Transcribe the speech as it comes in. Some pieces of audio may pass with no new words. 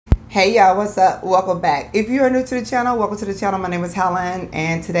Hey y'all, what's up? Welcome back. If you are new to the channel, welcome to the channel. My name is Helen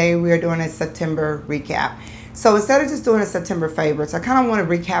and today we are doing a September recap. So instead of just doing a September favorites, I kind of want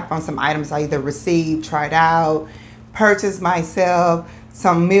to recap on some items I either received, tried out, purchased myself,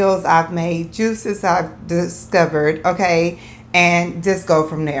 some meals I've made, juices I've discovered, okay, and just go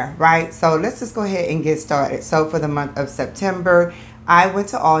from there, right? So let's just go ahead and get started. So for the month of September, I went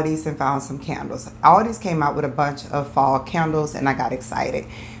to Aldi's and found some candles. Aldi's came out with a bunch of fall candles and I got excited.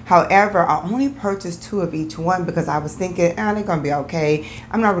 However, I only purchased 2 of each one because I was thinking, they're going to be okay.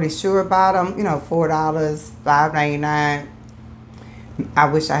 I'm not really sure about them. You know, $4, $5.99. I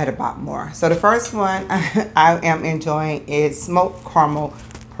wish I had bought more. So the first one I am enjoying is smoked caramel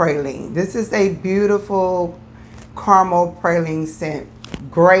praline. This is a beautiful caramel praline scent.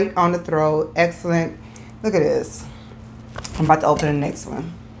 Great on the throat. Excellent. Look at this. I'm about to open the next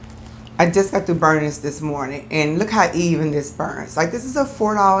one. I just got through burning this morning and look how even this burns. Like, this is a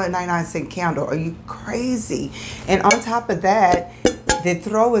 $4.99 candle. Are you crazy? And on top of that, the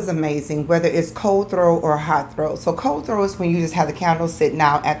throw is amazing, whether it's cold throw or hot throw. So cold throw is when you just have the candle sitting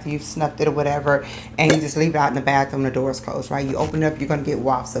out after you've snuffed it or whatever, and you just leave it out in the bathroom, the door's closed, right? You open it up, you're going to get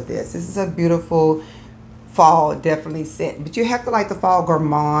wafts of this. This is a beautiful fall, definitely scent. But you have to like the fall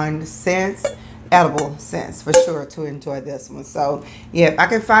gourmand scents, edible scents for sure to enjoy this one. So yeah, if I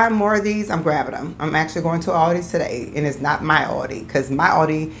can find more of these, I'm grabbing them. I'm actually going to Aldi's today, and it's not my Aldi because my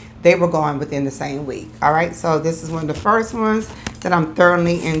Aldi, they were gone within the same week. All right, so this is one of the first ones that I'm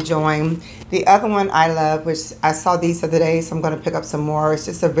thoroughly enjoying. The other one I love, which I saw these the other day, so I'm going to pick up some more. It's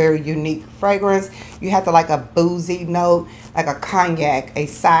just a very unique fragrance. You have to like a boozy note, like a cognac, a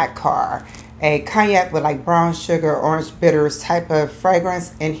sidecar, a cognac with like brown sugar, orange bitters type of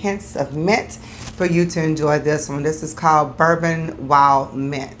fragrance, and hints of mint for you to enjoy this one. This is called Bourbon Wild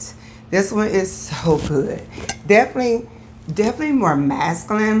Mint. This one is so good. Definitely more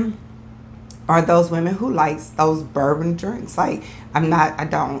masculine are those women who likes those bourbon drinks. Like, I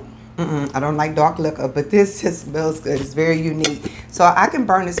don't like dark liquor, but this just smells good. It's very unique. So I can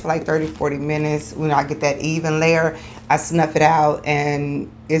burn this for like 30-40 minutes. When I get that even layer, I snuff it out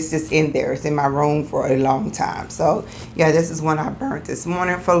and it's just in there. It's in my room for a long time. So yeah, this is one I burnt this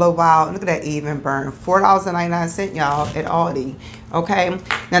morning for a little while. Look at that even burn. $4.99, y'all, at Aldi. Okay,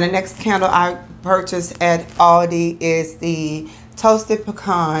 now the next candle I purchased at Aldi is the toasted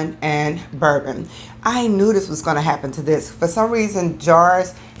pecan and bourbon. I knew this was going to happen to this. For some reason,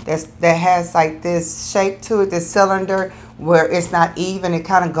 jars that has like this shape to it, this cylinder, where it's not even, it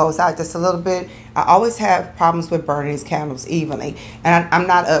kind of goes out just a little bit. I always have problems with burning these candles evenly, and I'm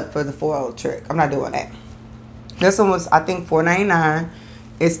not up for the foil trick. I'm not doing that. This one was, I think, $4.99.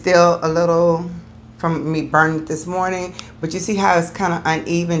 It's still a little from me burning it this morning, but you see how it's kind of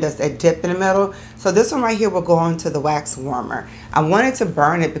uneven. There's a dip in the middle. So this one right here will go into the wax warmer. I wanted to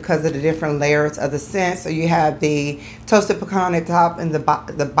burn it because of the different layers of the scent. So you have the toasted pecan at the top, and the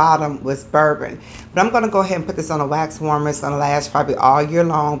bottom was bourbon. But I'm going to go ahead and put this on a wax warmer. It's going to last probably all year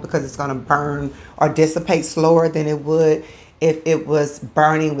long because it's going to burn or dissipate slower than it would if it was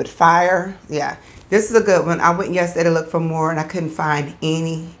burning with fire. Yeah, this is a good one. I went yesterday to look for more and I couldn't find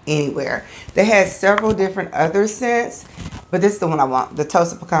anywhere. They had several different other scents, but this is the one I want, the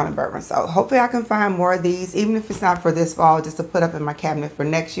toasted pecan and bourbon. So hopefully I can find more of these, even if it's not for this fall, just to put up in my cabinet for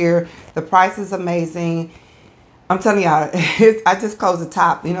next year. The price is amazing. I'm telling y'all, I just closed the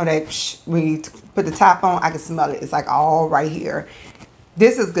top. You know that when you put the top on, I can smell it. It's like all right here.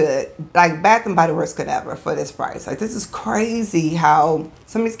 This is good. Like, Bath and Body Works could ever for this price. Like, this is crazy how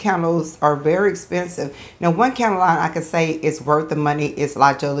some of these candles are very expensive. Now, one candle line I could say is worth the money is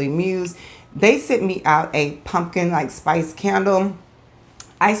La Jolie Muse. They sent me out a pumpkin like spice candle.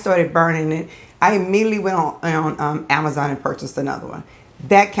 I started burning it. I immediately went on Amazon and purchased another one.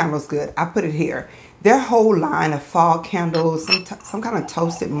 That candle's good. I put it here. Their whole line of fall candles, some kind of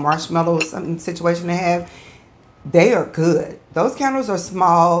toasted marshmallow, something situation they have, they are good. Those candles are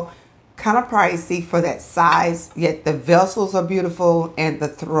small, kind of pricey for that size, yet the vessels are beautiful and the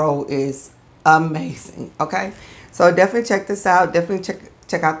throw is amazing. Okay, so definitely check this out. Definitely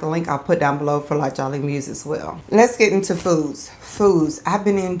check out the link I'll put down below for La Jolie Muse as well. Let's get into foods. I've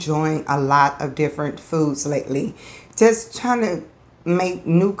been enjoying a lot of different foods lately, just trying to make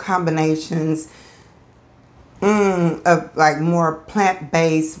new combinations of like more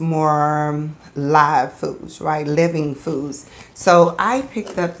plant-based, more live foods, right? Living foods. So I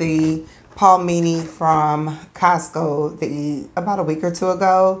picked up the Palmini from Costco about a week or two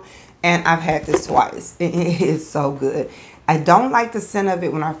ago, and I've had this twice. It is so good. I don't like the scent of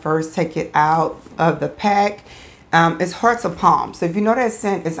it when I first take it out of the pack. It's Hearts of Palm. So if you know that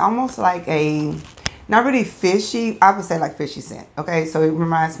scent, it's almost like a not really fishy. I would say like fishy scent. Okay, so it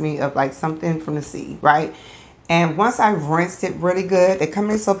reminds me of like something from the sea, right? And once I rinsed it really good, they come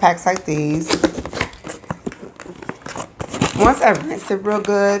in little packs like these. Once I rinse it real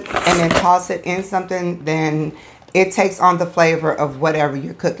good and then toss it in something, then it takes on the flavor of whatever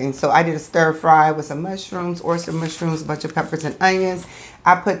you're cooking. So I did a stir fry with some mushrooms, oyster mushrooms, a bunch of peppers and onions.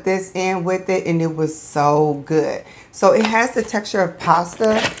 I put this in with it and it was so good. So it has the texture of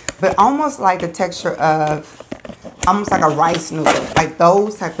pasta, but almost like the texture of almost like a rice noodle, like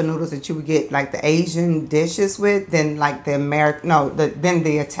those type of noodles that you would get like the Asian dishes with, than like the American, no, then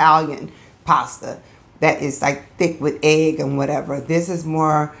the Italian pasta that is like thick with egg and whatever. This is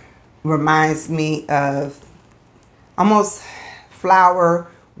more, reminds me of almost flour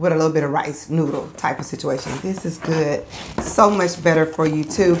with a little bit of rice noodle type of situation. This is good. So much better for you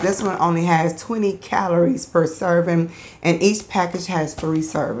too. This one only has 20 calories per serving and each package has 3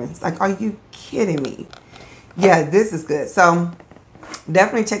 servings. Like, are you kidding me? Yeah, this is good. So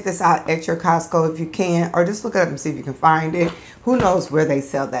definitely check this out at your Costco if you can, or just look it up and see if you can find it. Who knows where they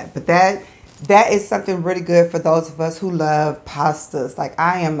sell that, but that is something really good for those of us who love pastas. Like,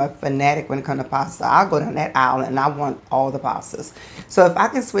 I am a fanatic when it comes to pasta. I'll go down that aisle and I want all the pastas. So if I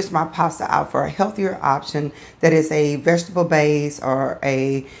can switch my pasta out for a healthier option that is a vegetable base or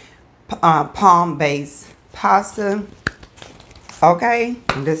a palm base pasta, okay,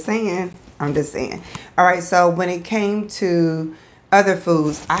 I'm just saying. All right, so when it came to other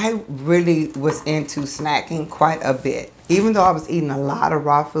foods, I really was into snacking quite a bit. Even though I was eating a lot of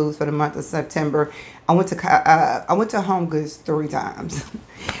raw foods for the month of September, I went to Home Goods 3 times.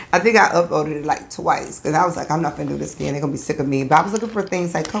 I think I uploaded it like twice because I was like, I'm not gonna do this again. They're gonna be sick of me. But I was looking for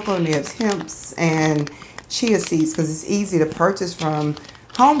things like cocoa nibs, hemps, and chia seeds because it's easy to purchase from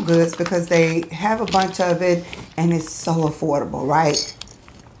Home Goods because they have a bunch of it and it's so affordable, right?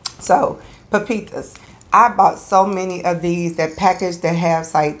 So pepitas. I bought so many of these, that package that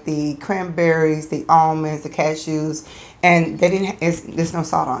has like the cranberries, the almonds, the cashews, and they didn't. There's no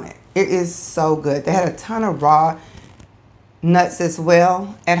salt on it. It is so good. They had a ton of raw nuts as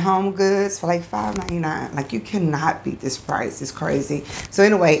well at Home Goods for like $5.99. Like, you cannot beat this price. It's crazy. So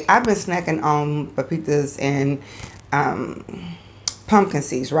anyway, I've been snacking on pepitas and pumpkin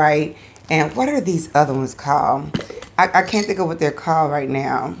seeds, right? And what are these other ones called? I can't think of what they're called right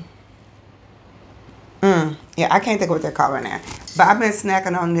now. Yeah, I can't think of what they're called right now. But I've been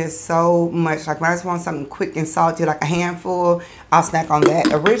snacking on this so much. Like, when I just want something quick and salty, like a handful, I'll snack on that.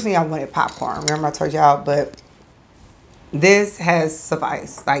 Originally, I wanted popcorn. Remember I told y'all? But this has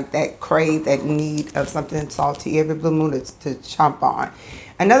sufficed. Like, that crave, that need of something salty every blue moon to chomp on.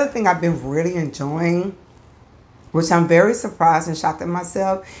 Another thing I've been really enjoying, which I'm very surprised and shocked at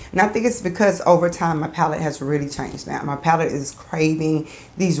myself. And I think it's because over time my palate has really changed now. My palate is craving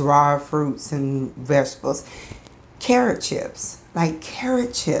these raw fruits and vegetables. Carrot chips, like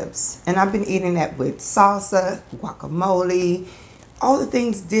carrot chips. And I've been eating that with salsa, guacamole, all the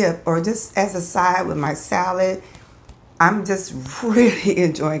things dip, or just as a side with my salad. I'm just really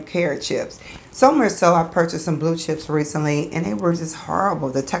enjoying carrot chips. So much so I purchased some blue chips recently and they were just horrible.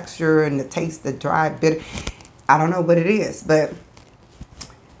 The texture and the taste, the dry, bitter. I don't know what it is, but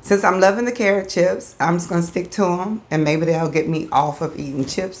since I'm loving the carrot chips, I'm just going to stick to them, and maybe they'll get me off of eating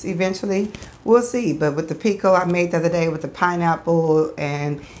chips eventually. We'll see. But with the pico I made the other day with the pineapple,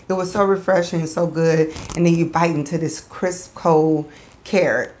 and it was so refreshing and so good, and then you bite into this crisp, cold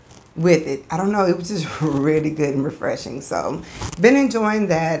carrot with it. I don't know, it was just really good and refreshing. So, been enjoying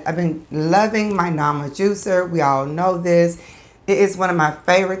that. I've been loving my Nama juicer. We all know this. It is one of my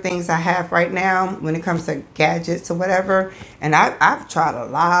favorite things I have right now when it comes to gadgets or whatever. And I've tried a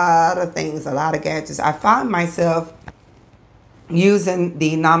lot of things, a lot of gadgets. I find myself using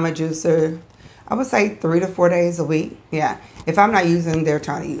the Nama juicer, I would say 3 to 4 days a week. Yeah. If I'm not using, they're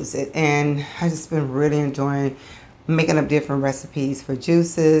trying to use it. And I've just been really enjoying making up different recipes for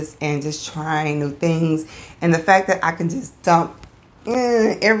juices and just trying new things. And the fact that I can just dump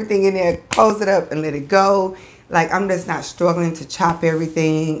everything in there, close it up and let it go. Like, I'm just not struggling to chop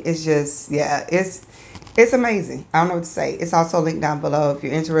everything. It's just, yeah, it's amazing. I don't know what to say. It's also linked down below if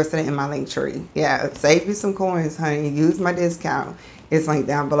you're interested in my link tree. Yeah, save you some coins, honey. Use my discount. It's linked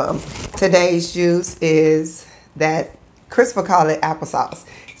down below. Today's juice is that Chris will call it applesauce.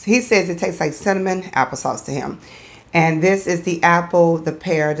 So he says it tastes like cinnamon applesauce to him. And this is the apple, the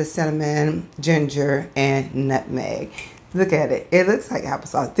pear, the cinnamon, ginger, and nutmeg. Look at it. It looks like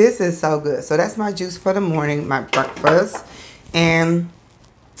applesauce. This is so good. So that's my juice for the morning, my breakfast. And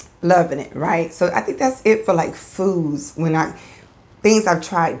loving it, right? So I think that's it for like foods. Things I've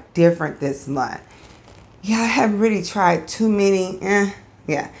tried different this month. Yeah, I haven't really tried too many.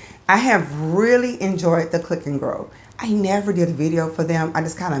 Yeah. I have really enjoyed the Click and Grow. I never did a video for them. I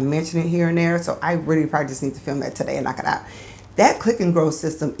just kind of mentioned it here and there. So I really probably just need to film that today and knock it out. That Click and Grow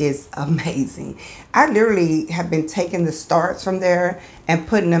system is amazing. I literally have been taking the starts from there and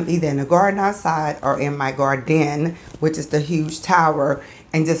putting them either in the garden outside or in my garden, which is the huge tower,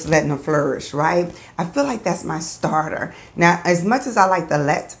 and just letting them flourish, right? I feel like that's my starter. Now, as much as I like the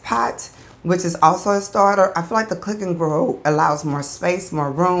Let Pot, which is also a starter, I feel like the Click and Grow allows more space,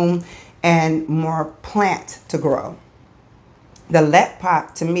 more room, and more plant to grow. The Let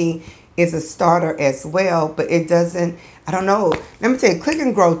Pot, to me, is a starter as well, but it doesn't, I don't know. Let me tell you, Click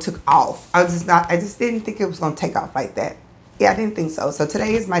and Grow took off. I just didn't think it was going to take off like that. Yeah, I didn't think so. So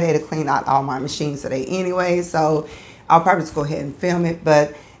today is my day to clean out all my machines today anyway, so I'll probably just go ahead and film it.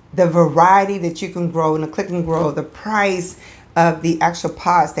 But the variety that you can grow in the Click and Grow, the price of the actual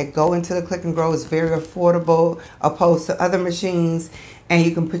pots that go into the Click and Grow is very affordable opposed to other machines, and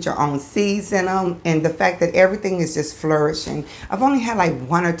you can put your own seeds in them, and the fact that everything is just flourishing. I've only had like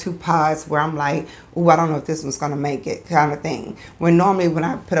 1 or 2 pots where I'm like, oh, I don't know if this one's gonna make it, kind of thing. When normally when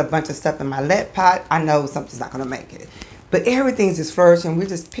I put a bunch of stuff in my Let Pot, I know something's not gonna make it. But everything's just flourishing. We're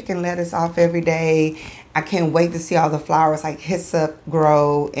just picking lettuce off every day. I can't wait to see all the flowers like hyssop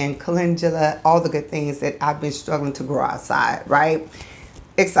grow and calendula, all the good things that I've been struggling to grow outside, right?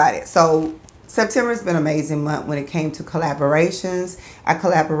 Excited. So September has been an amazing month when it came to collaborations. I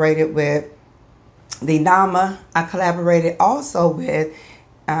collaborated with the Nama. I collaborated also with,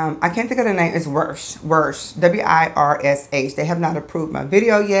 I can't think of the name, it's Wirsh, W-I-R-S-H. They have not approved my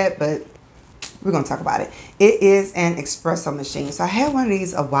video yet, but we're going to talk about it. It is an espresso machine. So I had one of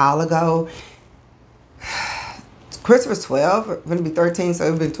these a while ago. Chris was 12, going to be 13, so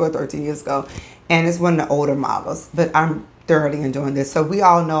it would be 12, 13 years ago. And it's one of the older models, but I'm thoroughly enjoying this. So we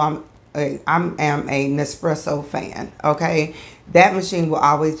all know I am a Nespresso fan, okay? That machine will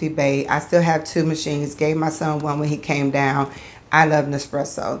always be bae. I still have 2 machines. Gave my son one when he came down. I love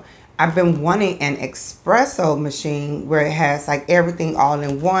Nespresso. I've been wanting an espresso machine where it has like everything all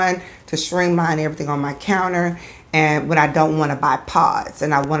in one to streamline everything on my counter. And when I don't want to buy pods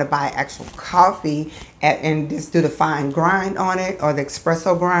and I want to buy actual coffee and just do the fine grind on it or the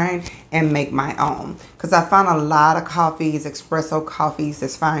espresso grind and make my own. Because I found a lot of coffees, espresso coffees,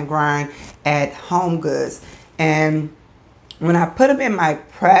 this fine grind at Home Goods. And when I put them in my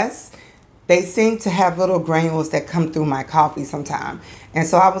press, they seem to have little granules that come through my coffee sometime. And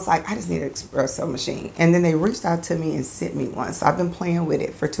so I was like, I just need an espresso machine. And then they reached out to me and sent me one. So I've been playing with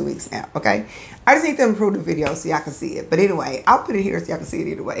it for 2 weeks now, okay? I just need to improve the video so y'all can see it. But anyway, I'll put it here so y'all can see it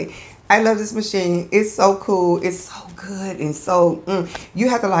either way. I love this machine. It's so cool. It's so good. And so you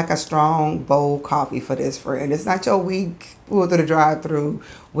have to like a strong, bold coffee for this, friend. It's not your weak, pull through the drive-through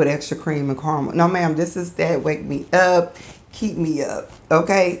with extra cream and caramel. No, ma'am, this is that wake me up, keep me up,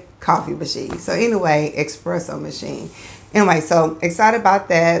 okay? Coffee machine. So anyway, espresso machine. Anyway, so excited about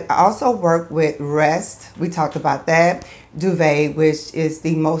that. I also work with Rest. We talked about that. Duve, which is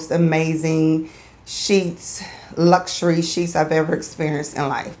the most amazing sheets, luxury sheets I've ever experienced in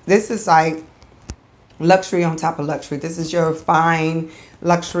life. This is like luxury on top of luxury. This is your fine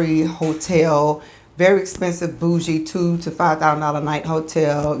luxury hotel, very expensive bougie $2,000 to $5,000 a night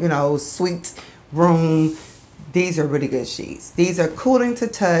hotel, you know, suite room. These are really good sheets. These are cooling to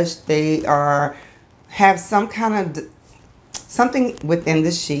touch. They have some kind of something within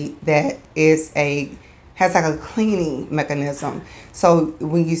the sheet that has like a cleaning mechanism. So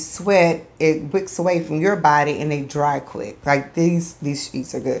when you sweat, it wicks away from your body and they dry quick. Like these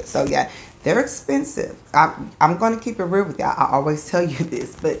sheets are good. So yeah, they're expensive. I'm going to keep it real with y'all. I always tell you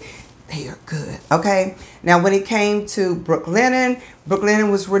this, but they are good, okay? Now, when it came to Brooklinen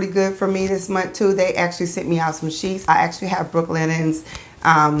was really good for me this month, too. They actually sent me out some sheets. I actually have Brooklinen's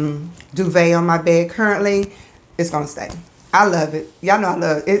duvet on my bed currently. It's going to stay. I love it. Y'all know I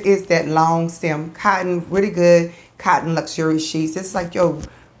love it. It is that long stem cotton, really good cotton luxury sheets. It's like your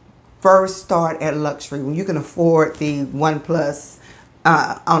first start at luxury when you can afford the 1+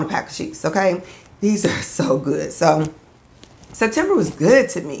 on a pack of sheets, okay? These are so good. So September was good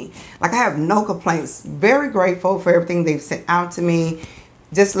to me. Like, I have no complaints. Very grateful for everything they've sent out to me.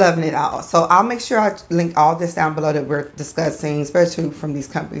 Just loving it all. So I'll make sure I link all this down below that we're discussing, especially from these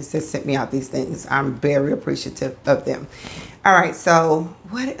companies that sent me out these things. I'm very appreciative of them. All right, so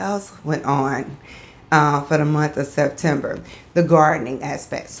what else went on for the month of September? The gardening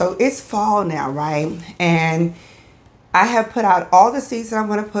aspect. So it's fall now, right? And I have put out all the seeds that I'm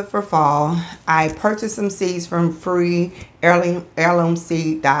going to put for fall. I purchased some seeds from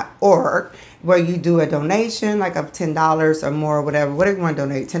heirloomseed.org, where you do a donation like of $10 or more, whatever you want to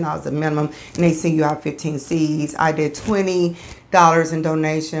donate, $10 a minimum, and they send you out 15 seeds. I did 20 in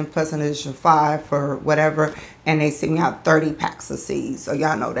donation plus an additional $5 for whatever, and they sent me out 30 packs of seeds. So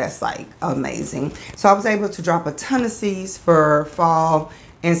y'all know that's like amazing. So I was able to drop a ton of seeds for fall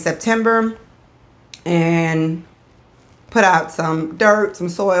in September and put out some dirt, some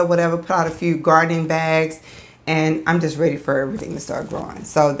soil, whatever, put out a few gardening bags, and I'm just ready for everything to start growing.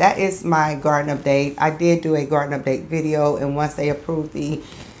 So that is my garden update. I did do a garden update video, and once they approve the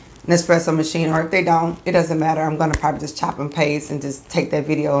Nespresso machine, or if they don't, it doesn't matter. I'm gonna probably just chop and paste and just take that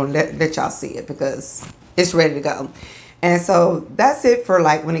video and let y'all see it because it's ready to go. And so that's it for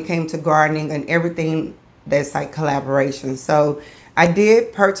like when it came to gardening and everything that's like collaboration. So I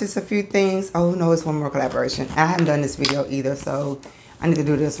did purchase a few things. Oh no, it's one more collaboration. I haven't done this video either, so I need to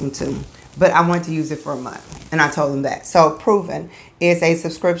do this one too. But I want to use it for a month, and I told them that. So Proven is a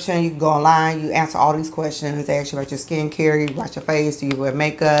subscription. You can go online, you answer all these questions. They ask you about your skincare, you wash your face, do you wear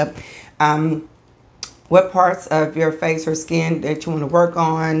makeup, what parts of your face or skin that you want to work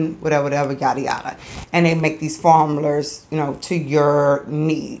on, whatever, yada yada. And they make these formulas, you know, to your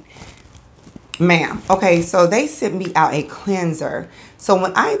need. Ma'am. Okay, so they sent me out a cleanser. So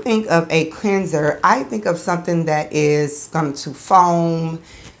when I think of a cleanser, I think of something that is going to foam,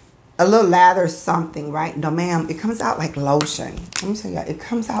 a little lather something, right? No, ma'am, it comes out like lotion. Let me tell you, it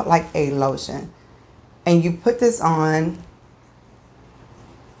comes out like a lotion. And you put this on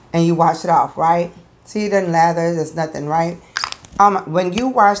and you wash it off, right? See, it doesn't lather, there's nothing, right? When you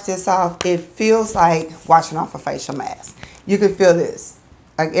wash this off, it feels like washing off a facial mask. You can feel this.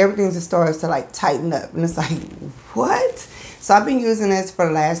 Like everything just starts to like tighten up. And it's like, what? So I've been using this for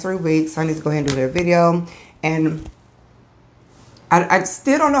the last 3 weeks. So I need to go ahead and do their video. And I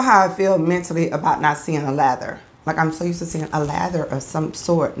still don't know how I feel mentally about not seeing a lather. Like I'm so used to seeing a lather of some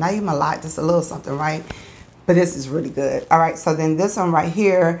sort. Not even a lot, just a little something, right? But this is really good. All right, so then this one right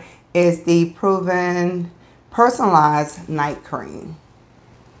here is the Proven Personalized Night Cream.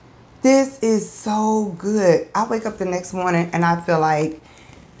 This is so good. I wake up the next morning and I feel like,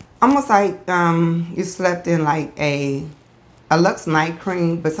 almost like you slept in like a Luxe night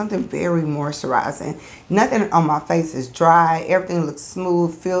cream, but something very moisturizing. Nothing on my face is dry. Everything looks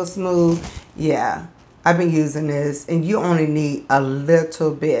smooth, feels smooth. Yeah, I've been using this, and you only need a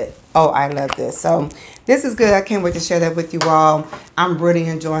little bit. Oh, I love this. So this is good. I can't wait to share that with you all. I'm really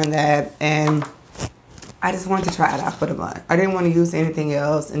enjoying that, and I just wanted to try it out for the month. I didn't want to use anything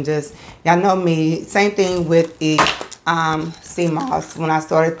else, and just, y'all know me. Same thing with the Saemoss. When I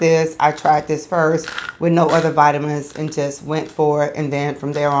started this, I tried this first with no other vitamins and just went for it, and then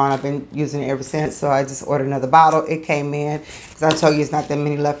from there on I've been using it ever since. So I just ordered another bottle. It came in because I told you it's not that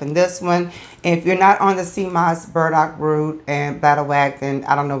many left in this one. And if you're not on the Saemoss burdock root and bladderwhack, then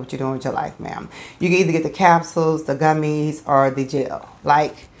I don't know what you're doing with your life, ma'am. You can either get the capsules, the gummies, or the gel.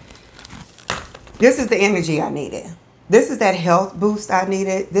 Like, this is the energy I needed. This is that health boost I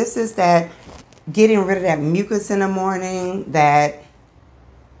needed. This is that getting rid of that mucus in the morning, that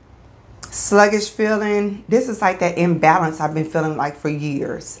sluggish feeling. This is like that imbalance I've been feeling like for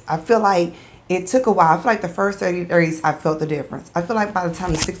years. I feel like it took a while. I feel like the first 30 days I felt the difference. I feel like by the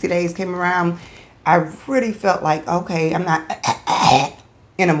time the 60 days came around, I really felt like, okay, I'm not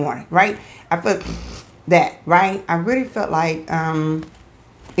in the morning, right? I felt that, right? I really felt like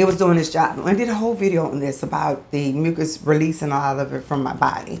it was doing its job. I did a whole video on this about the mucus releasing all of it from my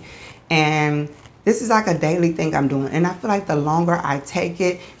body. And this is like a daily thing I'm doing. And I feel like the longer I take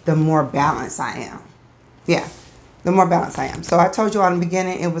it, the more balanced I am. Yeah, the more balanced I am. So I told you all in the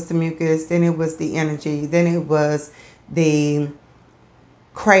beginning, it was the mucus, then it was the energy, then it was the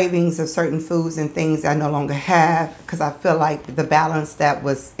cravings of certain foods and things I no longer have, because I feel like the balance that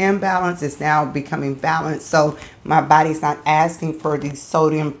was imbalanced is now becoming balanced. So my body's not asking for these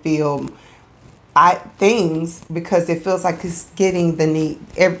sodium-filled things because it feels like it's getting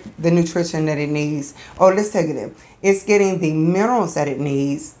the nutrition that it needs. Or let's take it in. It's getting the minerals that it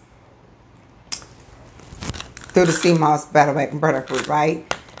needs through the Saemoss burdock root,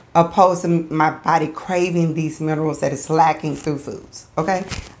 right? Opposed to my body craving these minerals that it's lacking through foods. Okay?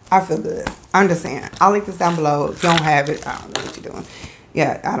 I feel good. I'm just saying. I'll link this down below. If you don't have it, I don't know what you're doing.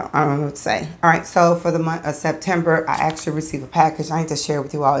 Yeah, I don't know what to say. All right, so for the month of September, I actually received a package. I need to share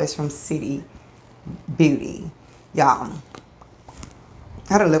with you all. It's from City Beauty. Y'all,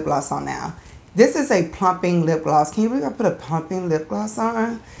 I had a lip gloss on now. This is a plumping lip gloss. Can you believe I put a plumping lip gloss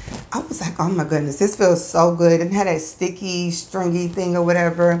on? I was like, oh my goodness, this feels so good. It had that sticky, stringy thing or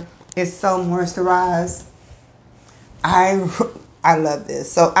whatever. It's so moisturized. I love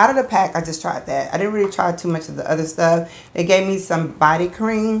this. So out of the pack, I just tried that. I didn't really try too much of the other stuff. They gave me some body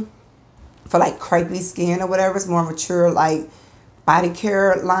cream for like crepey skin or whatever. It's more mature, like body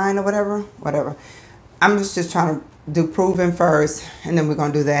care line or whatever. I'm just trying to do proven first, and then we're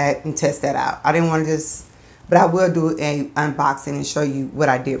gonna do that and test that out. I didn't want to just, but I will do a unboxing and show you what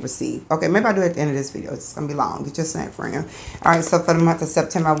I did receive. Okay, maybe I'll do it at the end of this video. It's gonna be long. Get your snack, friend. All right, so for the month of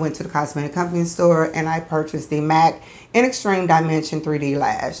September, I went to the cosmetic company store and I purchased the MAC in Extreme Dimension 3D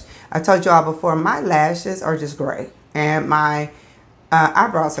Lash. I told y'all before, my lashes are just gray and my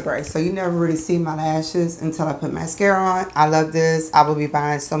eyebrows are gray, so you never really see my lashes until I put mascara on. I love this. I will be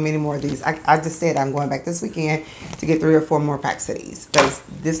buying so many more of these. I just said I'm going back this weekend to get 3 or 4 more packs of these because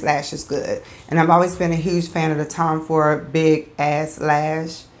this lash is good. And I've always been a huge fan of the Tom Ford Big Ass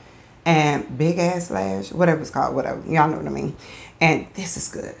Lash and Big Ass Lash, whatever it's called, whatever. Y'all know what I mean. And this is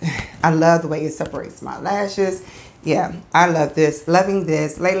good. I love the way it separates my lashes. Yeah, I love this. Loving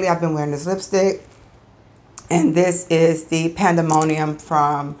this. Lately, I've been wearing this lipstick. And this is the Pandemonium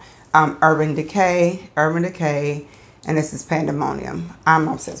from Urban Decay. And this is Pandemonium. I'm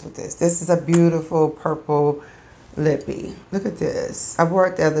obsessed with this. This is a beautiful purple lippy. Look at this. I wore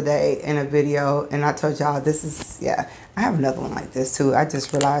it the other day in a video, and I told y'all this is, yeah, I have another one like this too. I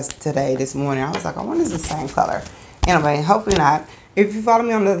just realized today, this morning, I was like, I wonder if it's the same color. Anyway, hopefully not. If you follow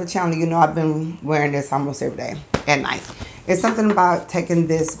me on the other channel, you know I've been wearing this almost every day at night. It's something about taking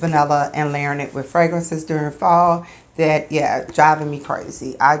this vanilla and layering it with fragrances during fall that, yeah, driving me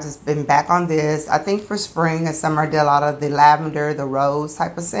crazy. I just been back on this. I think for spring and summer I did a lot of the lavender, the rose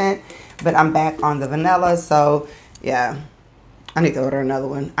type of scent, but I'm back on the vanilla. So yeah, I need to order another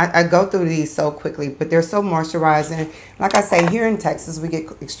one. I go through these so quickly, but they're so moisturizing. Like I say, here in Texas, we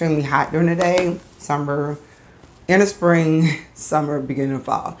get extremely hot during the day, summer, in the spring, summer, beginning of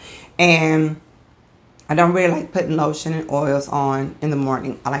fall. And I don't really like putting lotion and oils on in the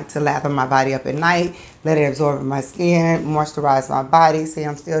morning. I like to lather my body up at night, let it absorb in my skin, moisturize my body. See,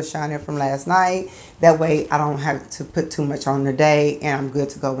 I'm still shining from last night. That way I don't have to put too much on the day and I'm good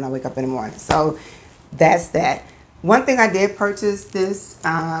to go when I wake up in the morning. So that's that. One thing I did purchase this,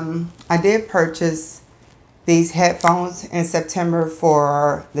 I did purchase these headphones in September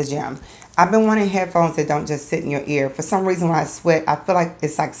for the gym. I've been wanting headphones that don't just sit in your ear. For some reason when I sweat, I feel like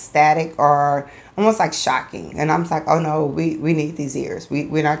it's like static or almost like shocking. And I'm like, oh no, we need these ears.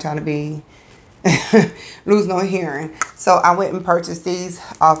 We're not trying to be lose no hearing. So I went and purchased these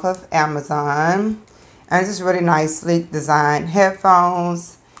off of Amazon. And it's just really nice, sleek design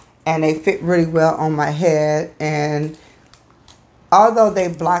headphones. And they fit really well on my head. And although they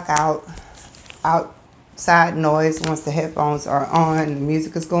block out outside noise once the headphones are on and the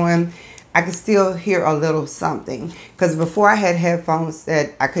music is going, I can still hear a little something. Because before I had headphones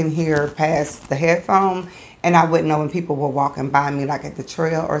that I couldn't hear past the headphone, and I wouldn't know when people were walking by me, like at the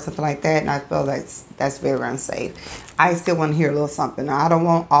trail or something like that, and I feel that's very unsafe. I still want to hear a little something. Now, I don't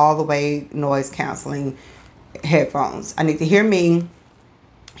want all the way noise canceling headphones. I need to hear me,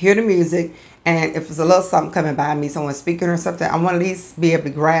 hear the music, and if there's a little something coming by me, someone speaking or something, I want to at least be able to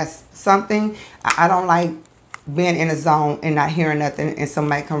grasp something. I don't like being in a zone and not hearing nothing and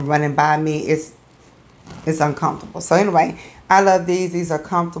somebody come running by me. It's uncomfortable. So anyway, I love these. These are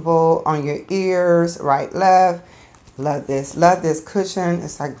comfortable on your ears, right, left. Love this. Love this cushion.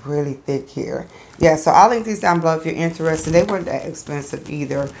 It's like really thick here. Yeah, so I'll link these down below if you're interested. They weren't that expensive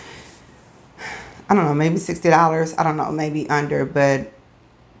either. I don't know, maybe $60. I don't know, maybe under, but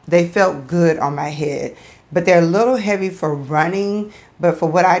they felt good on my head. But they're a little heavy for running, but for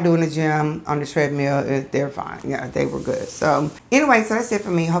what I do in the gym on the treadmill, they're fine. Yeah, they were good. So anyway, so that's it for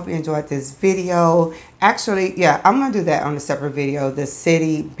me. Hope you enjoyed this video. Actually, yeah, I'm going to do that on a separate video, the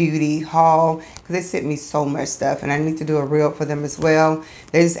City Beauty haul, because they sent me so much stuff, and I need to do a reel for them as well.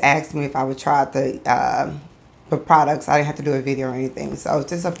 They just asked me if I would try the products. I didn't have to do a video or anything, so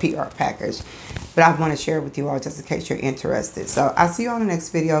it's just a PR package. But I want to share it with you all just in case you're interested. So I'll see you on the next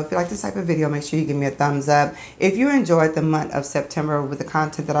video. If you like this type of video, make sure you give me a thumbs up. If you enjoyed the month of September with the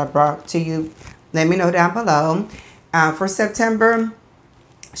content that I brought to you, let me know down below. For September,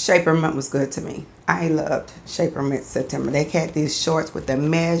 Shaper Mint was good to me. I loved Shaper Mint September. They had these shorts with the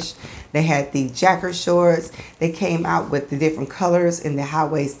mesh. They had the jacker shorts. They came out with the different colors in the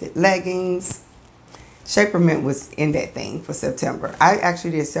high-waisted leggings. Shaper Mint was in that thing for September. I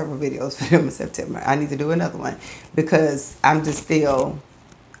actually did several videos for them in September. I need to do another one because I'm just still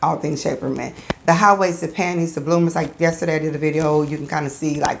all things Shaper Mint. The high-waisted panties, the bloomers, like yesterday I did a video, you can kind of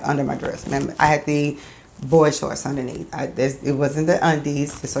see like under my dress. Remember, I had the boy shorts underneath. It wasn't the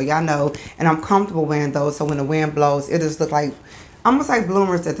undies, just so y'all know. And I'm comfortable wearing those, so when the wind blows, it just look like almost like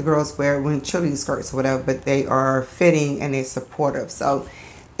bloomers that the girls wear when chilly skirts or whatever, but they are fitting and they're supportive. So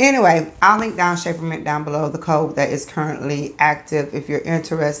anyway, I'll link down Shaper Mint down below, the code that is currently active if you're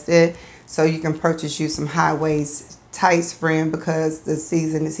interested. So you can purchase you some high-waist tights friend because the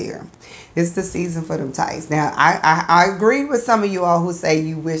season is here. It's the season for them tights. Now, I agree with some of you all who say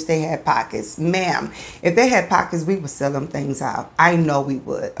you wish they had pockets. Ma'am, if they had pockets, we would sell them things out. I know we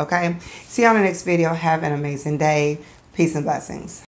would, okay? See you on the next video. Have an amazing day. Peace and blessings.